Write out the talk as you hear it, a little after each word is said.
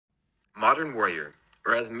Modern warrior,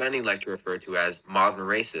 or as many like to refer to as modern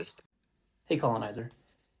racist. Hey, Colonizer.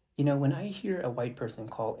 You know, when I hear a white person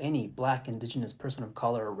call any black, indigenous person of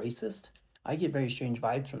color a racist, I get very strange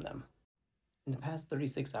vibes from them. In the past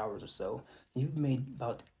 36 hours or so, you've made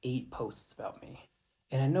about 8 posts about me.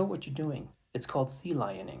 And I know what you're doing. It's called sea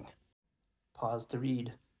lioning. Pause to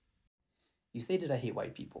read. You say that I hate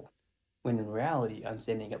white people, when in reality, I'm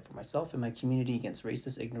standing up for myself and my community against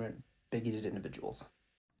racist, ignorant, bigoted individuals.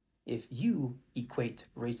 If you equate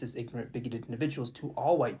racist, ignorant, bigoted individuals to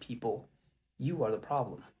all white people, you are the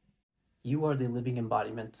problem. You are the living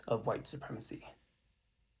embodiment of white supremacy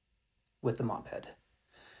with the mop head.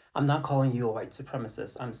 I'm not calling you a white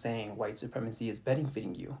supremacist. I'm saying white supremacy is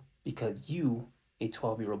benefiting you because you, a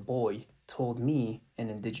 12-year-old boy, told me,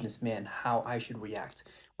 an indigenous man, how I should react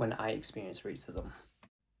when I experience racism.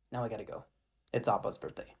 Now I gotta go. It's Appa's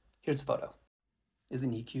birthday. Here's a photo.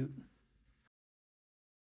 Isn't he cute?